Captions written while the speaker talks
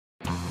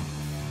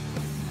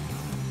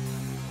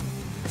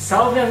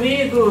Salve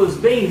amigos,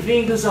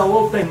 bem-vindos ao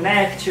Open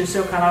Act, o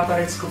seu canal para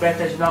a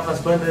descoberta de novas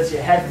bandas de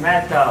heavy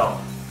metal.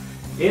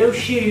 Eu,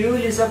 Shiryu,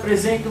 lhes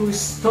apresento o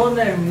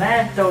stoner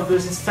metal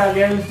dos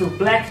instagrames do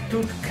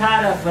Blacktooth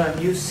Caravan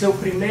e o seu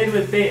primeiro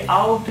EP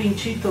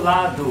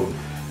auto-intitulado.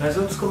 Nós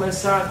vamos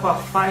começar com a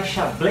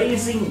faixa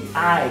Blazing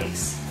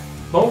Eyes.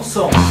 Bom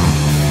som!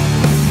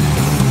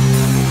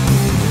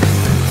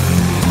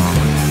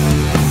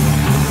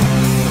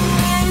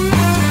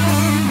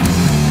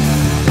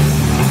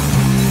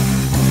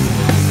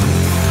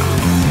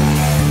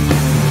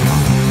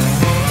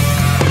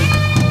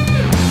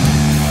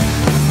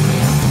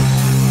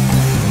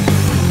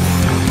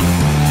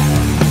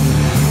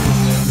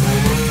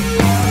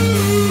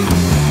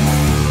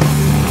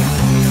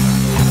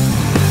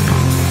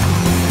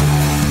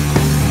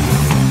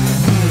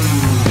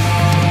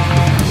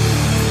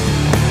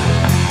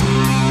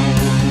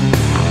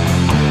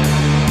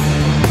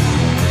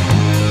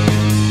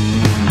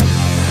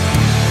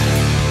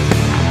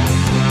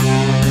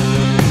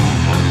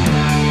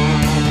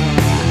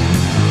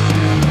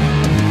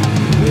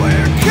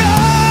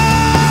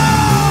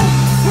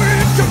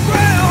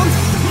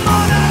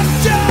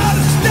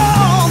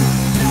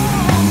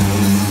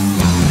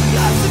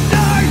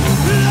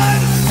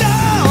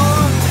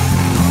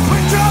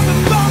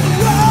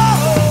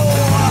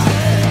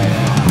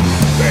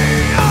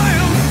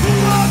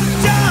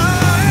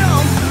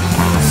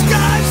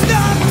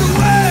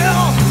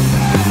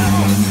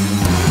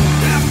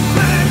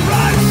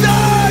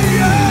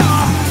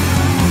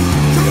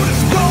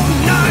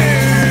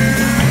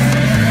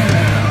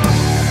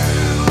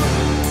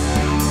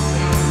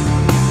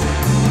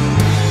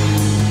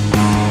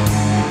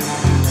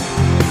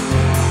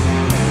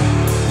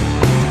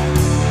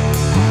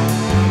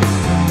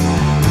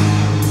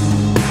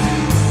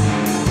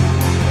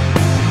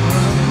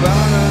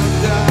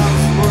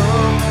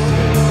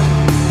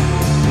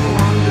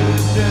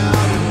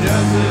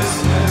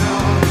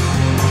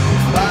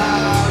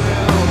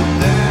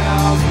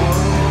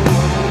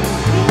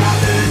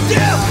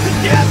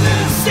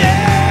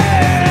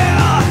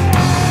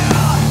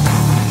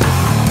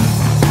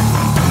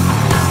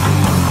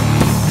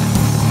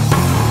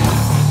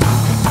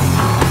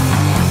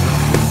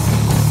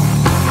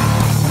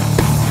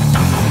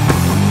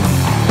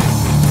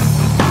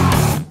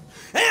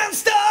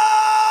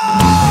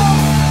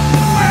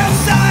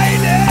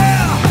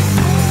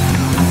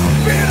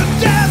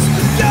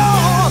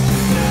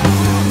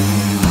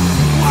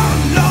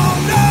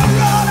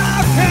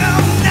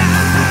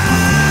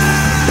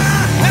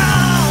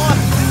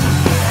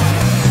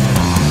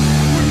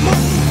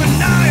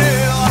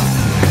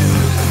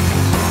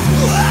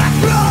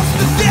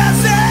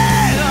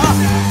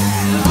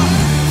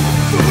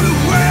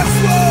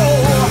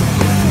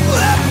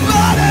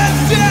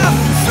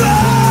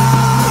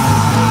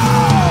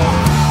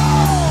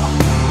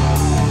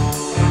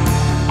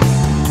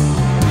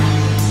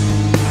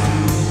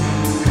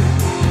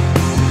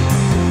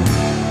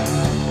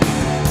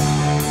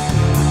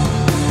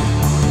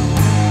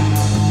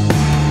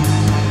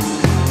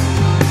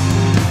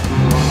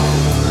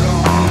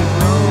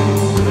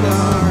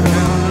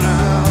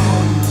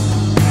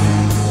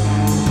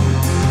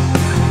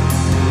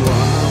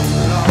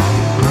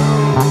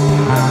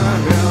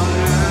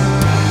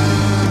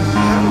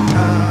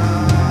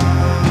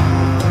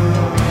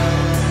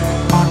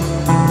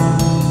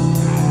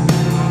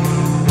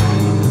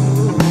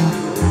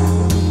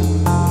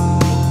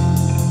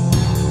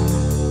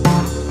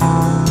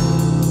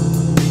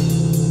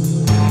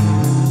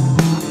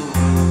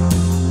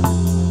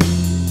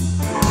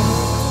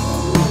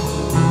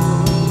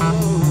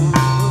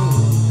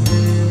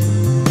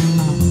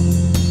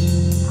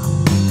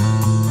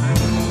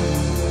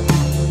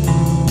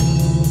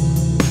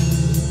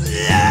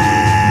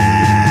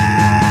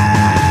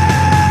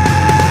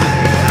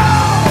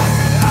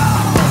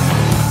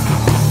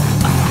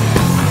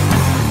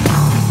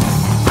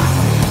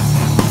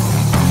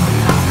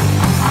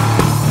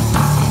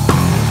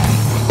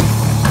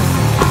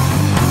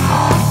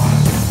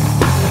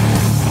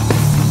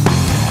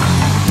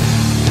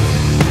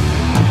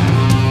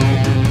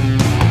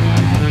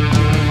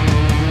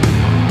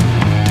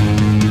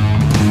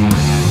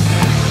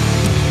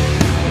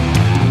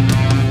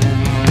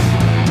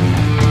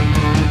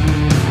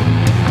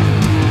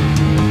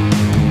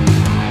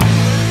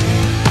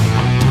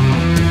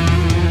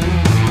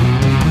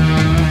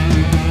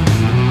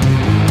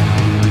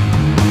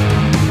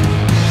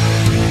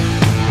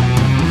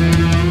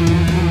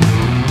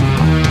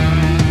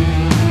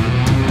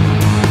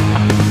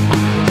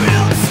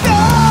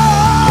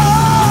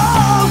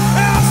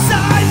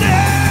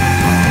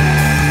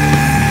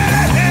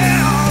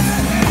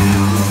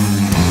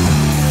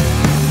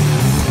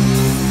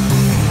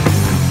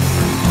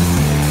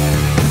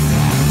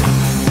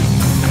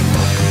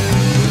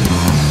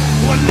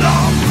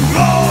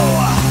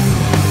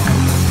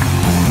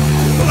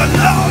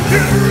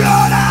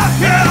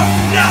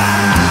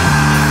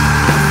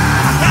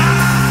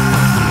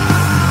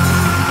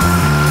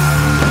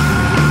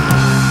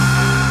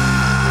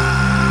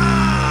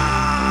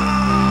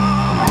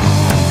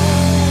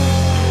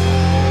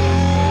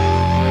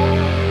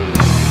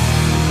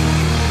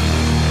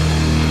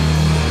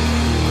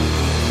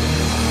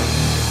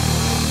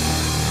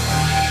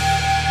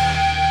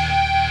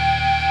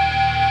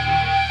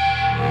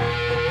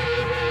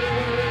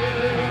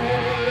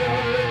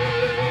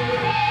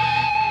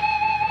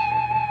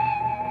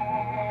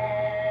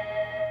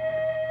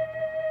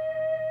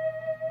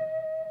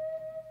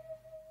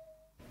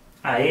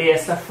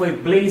 esta foi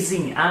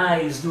Blazing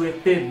Eyes do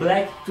EP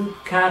Blacktooth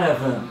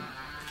Caravan.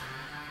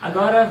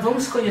 Agora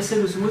vamos conhecer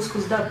os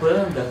músicos da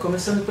banda,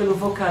 começando pelo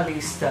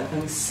vocalista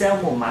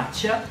Anselmo,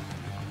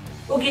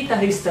 o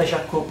guitarrista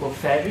Jacopo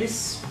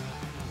Farris,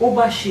 o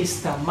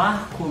baixista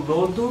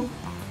Loddo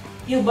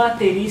e o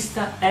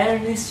baterista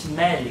Ernst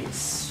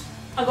Melis.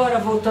 Agora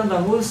voltando à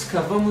música,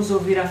 vamos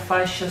ouvir a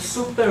faixa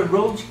Super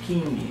Road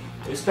King.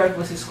 Eu espero que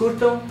vocês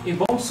curtam e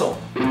bom som!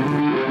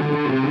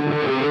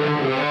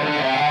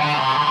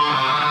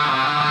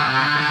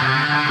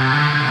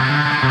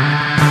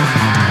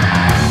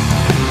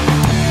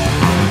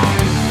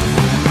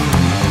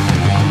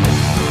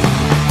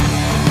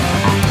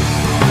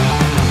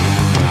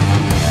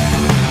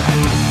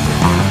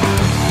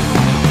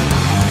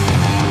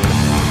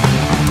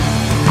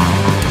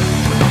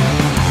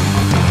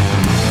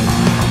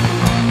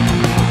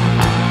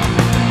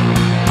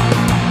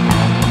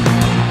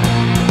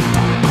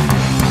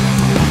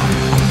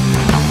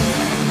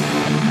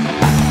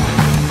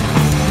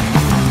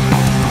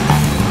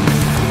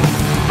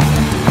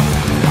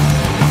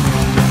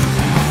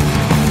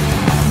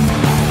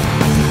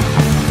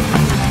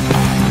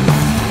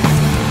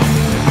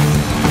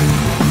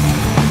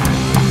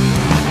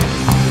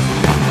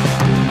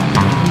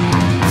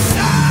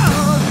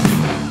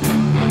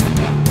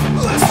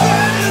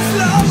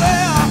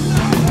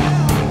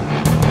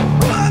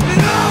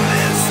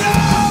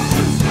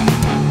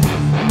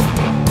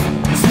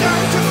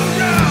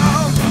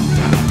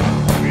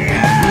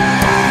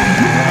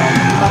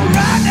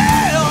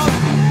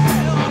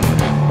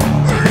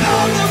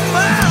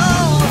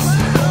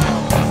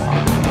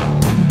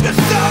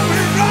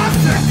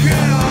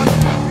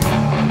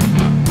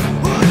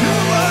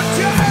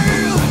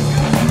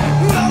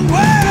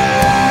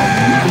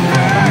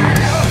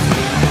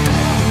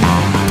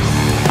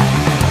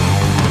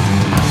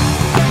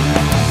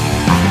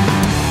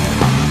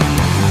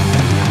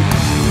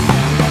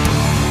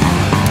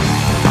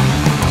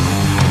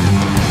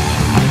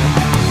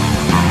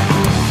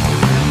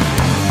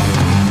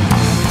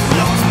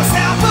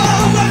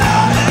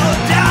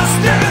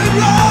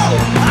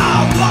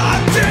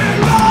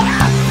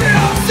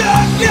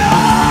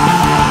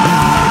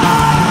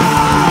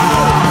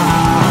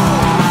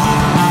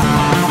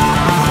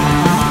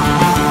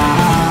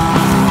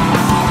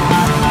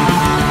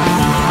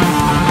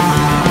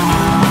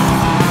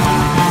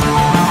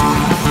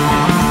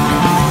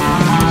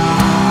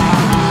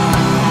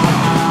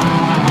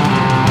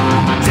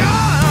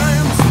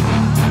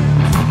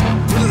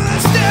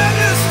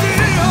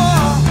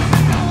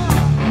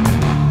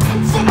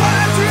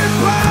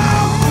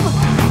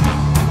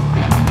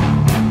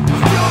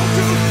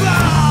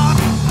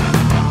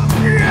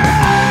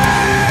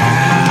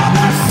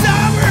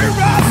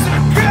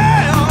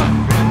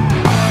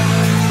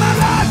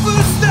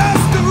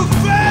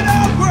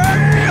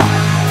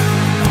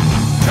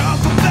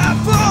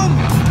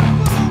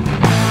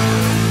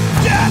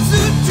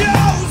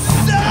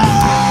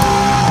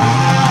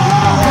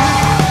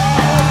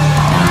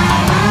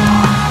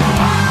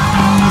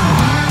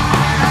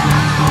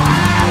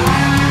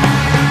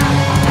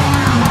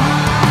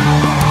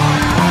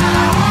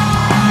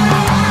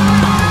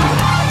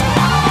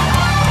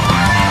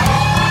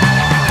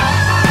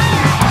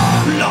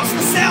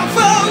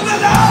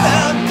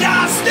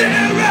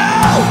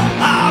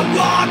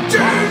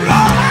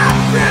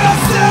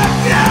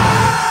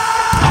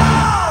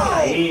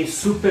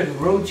 Super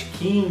Road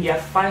King, a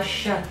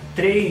faixa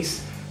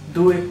 3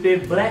 do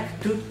EP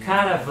Blacktooth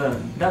Caravan,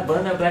 da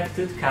banda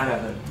Blacktooth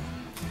Caravan.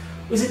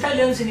 Os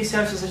italianos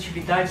iniciaram suas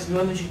atividades no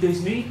ano de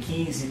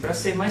 2015, para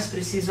ser mais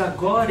preciso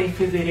agora em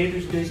fevereiro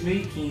de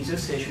 2015, ou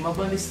seja, uma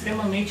banda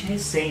extremamente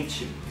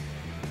recente.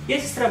 E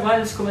esses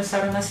trabalhos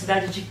começaram na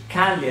cidade de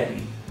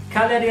Cagliari.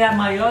 Cagliari é a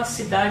maior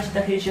cidade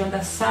da região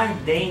da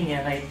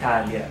Sardenha, na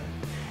Itália.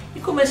 E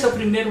como esse é o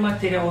primeiro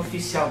material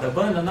oficial da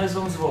banda, nós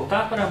vamos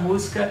voltar para a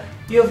música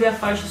e ouvir a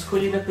faixa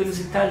escolhida pelos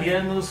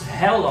italianos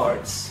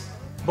Hellords.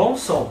 Bom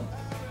som!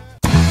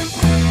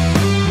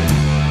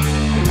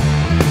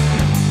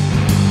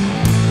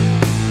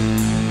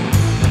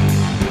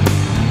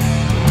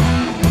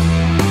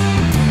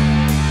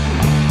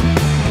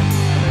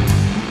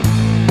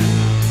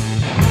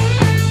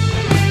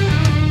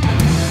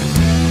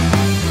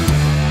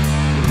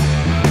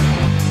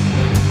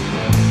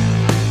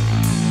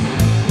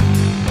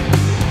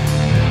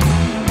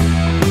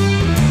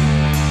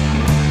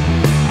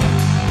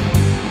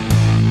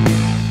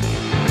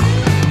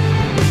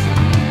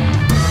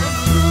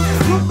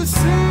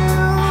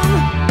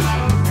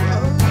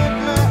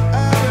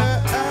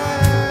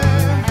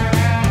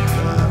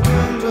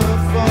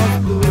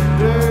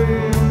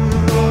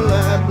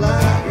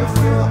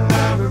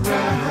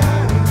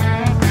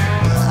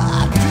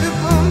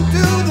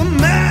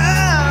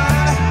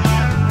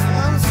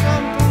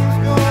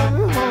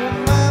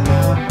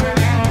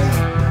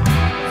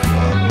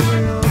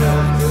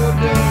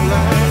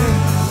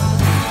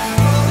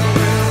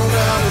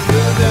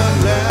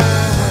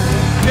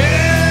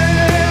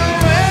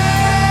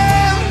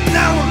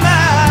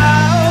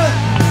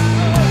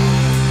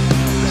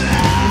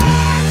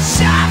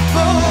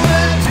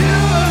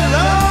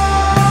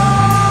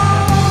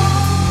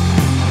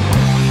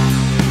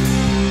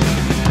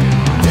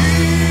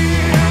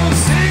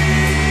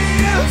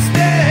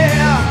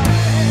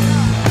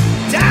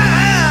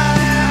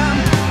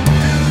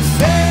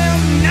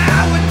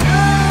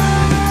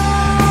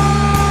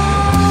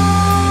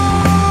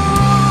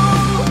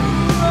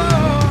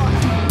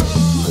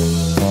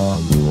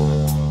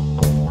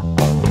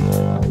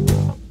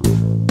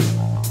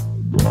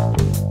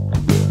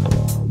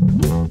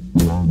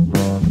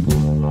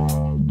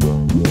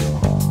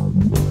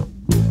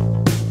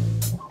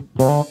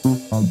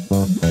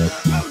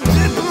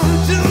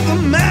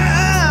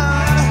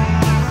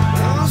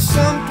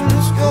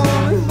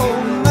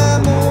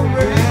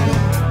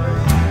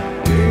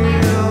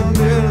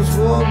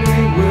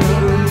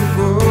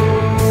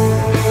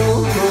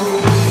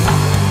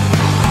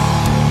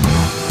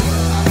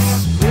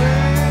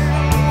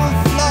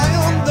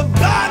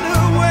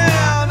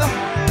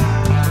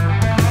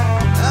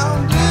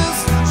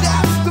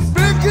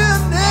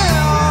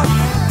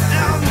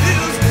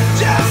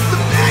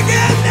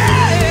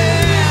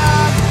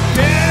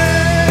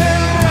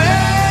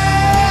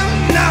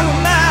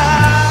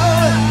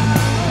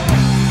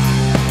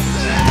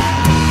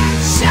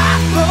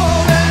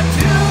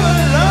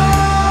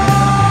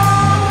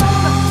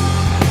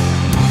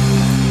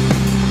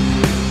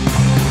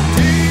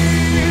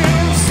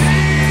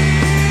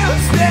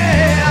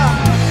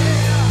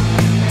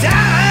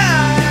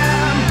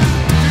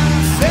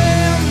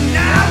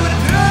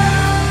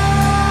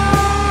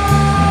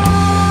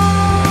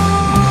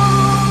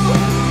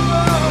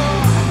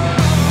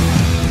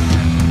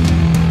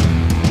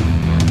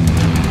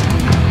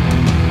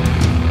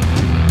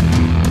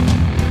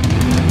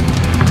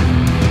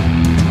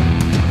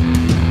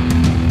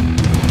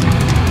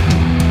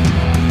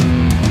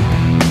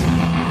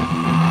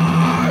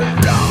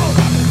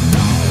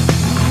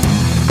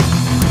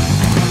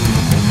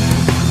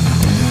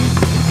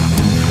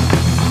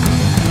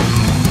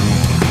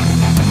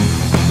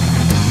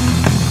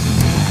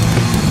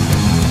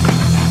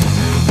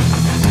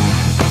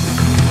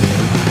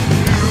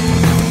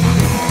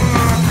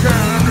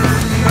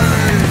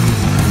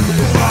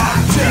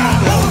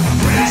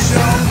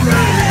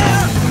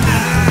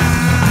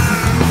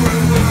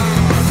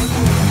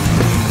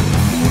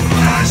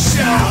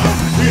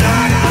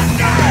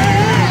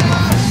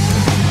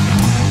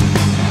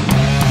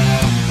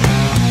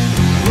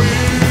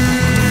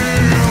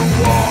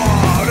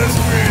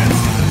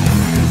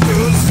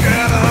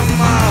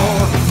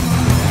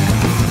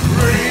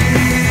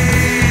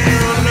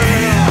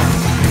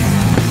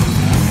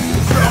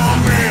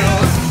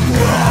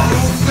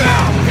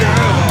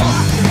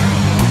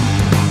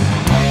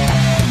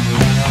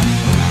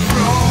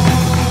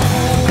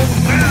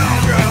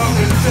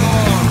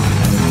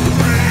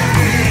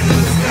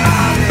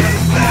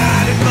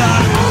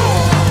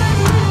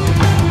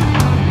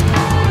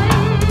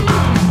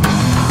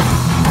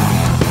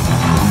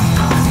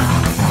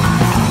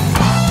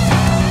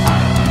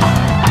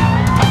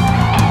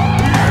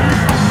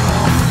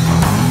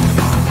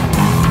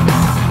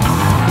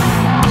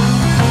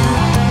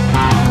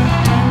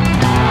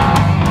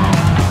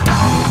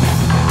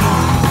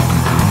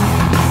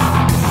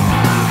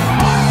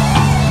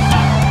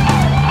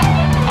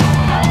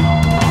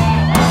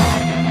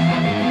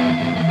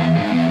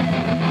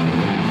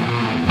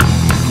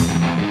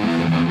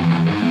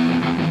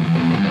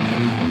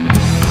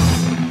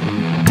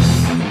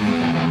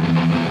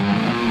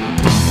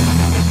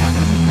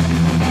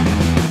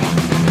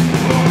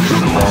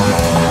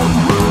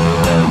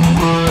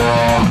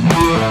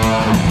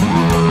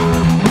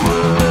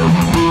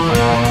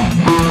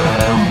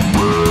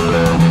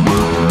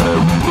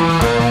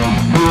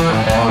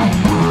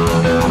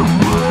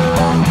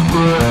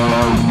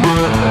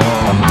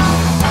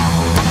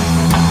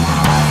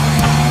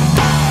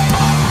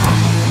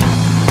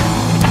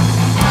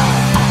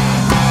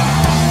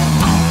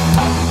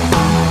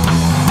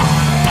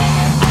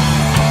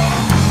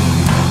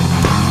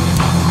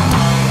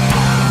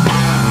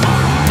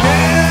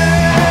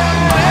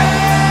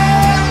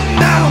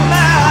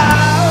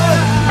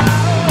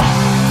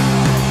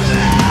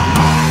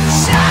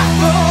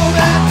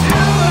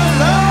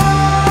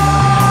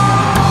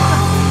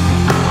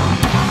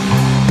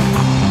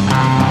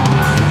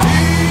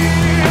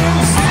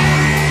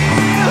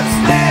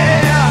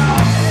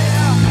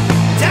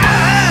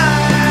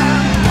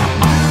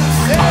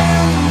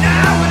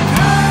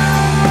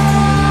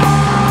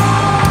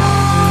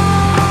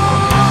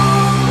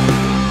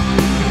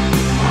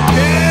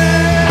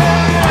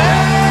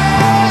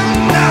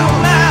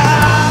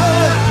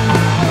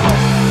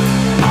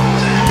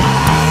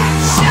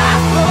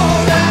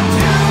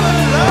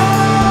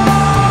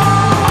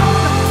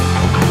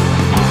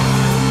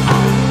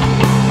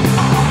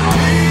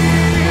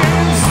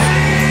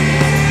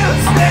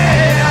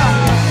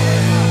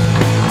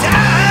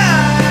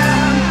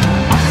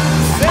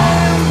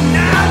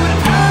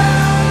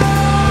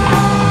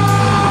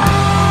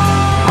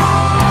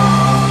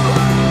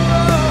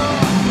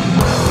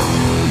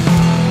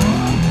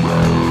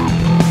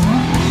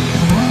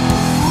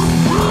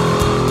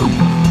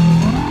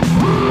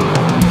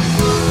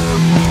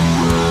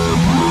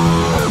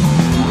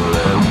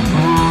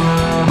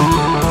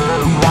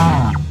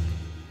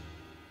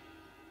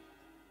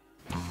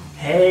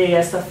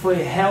 essa foi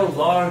Hell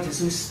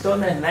Lords, o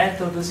stoner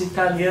metal dos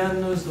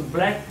italianos do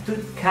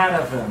Blacktooth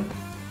Caravan.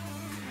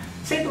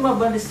 Sendo uma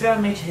banda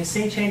extremamente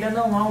recente, ainda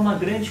não há uma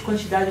grande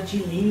quantidade de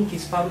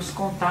links para os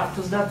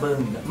contatos da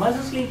banda, mas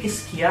os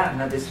links que há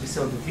na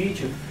descrição do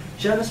vídeo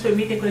já nos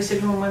permitem conhecer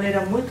de uma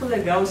maneira muito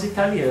legal os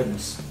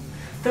italianos.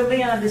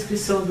 Também há na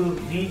descrição do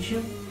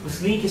vídeo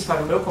os links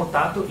para o meu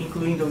contato,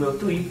 incluindo o meu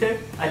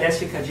Twitter. Aliás,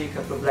 fica a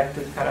dica para o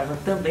Blacktooth Caravan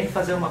também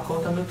fazer uma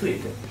conta no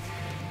Twitter.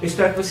 Eu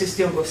espero que vocês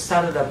tenham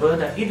gostado da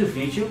banda e do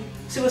vídeo.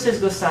 Se vocês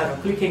gostaram,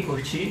 cliquem em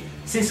curtir,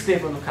 se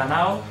inscrevam no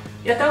canal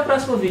e até o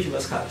próximo vídeo,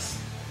 meus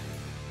caros.